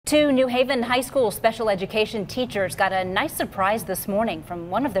Two New Haven High School special education teachers got a nice surprise this morning from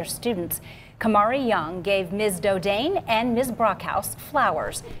one of their students. Kamari Young gave Ms. Dodane and Ms. Brockhouse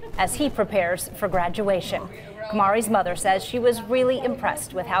flowers as he prepares for graduation. Kamari's mother says she was really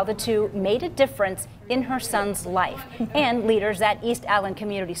impressed with how the two made a difference in her son's life. And leaders at East Allen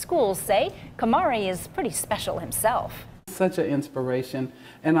Community Schools say Kamari is pretty special himself. Such an inspiration,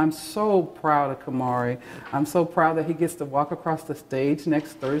 and I'm so proud of Kamari. I'm so proud that he gets to walk across the stage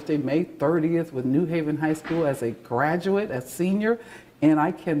next Thursday, May 30th, with New Haven High School as a graduate, a senior, and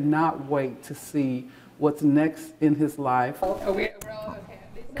I cannot wait to see what's next in his life.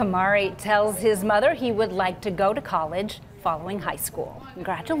 Kamari tells his mother he would like to go to college following high school.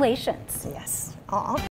 Congratulations. Yes. Aww.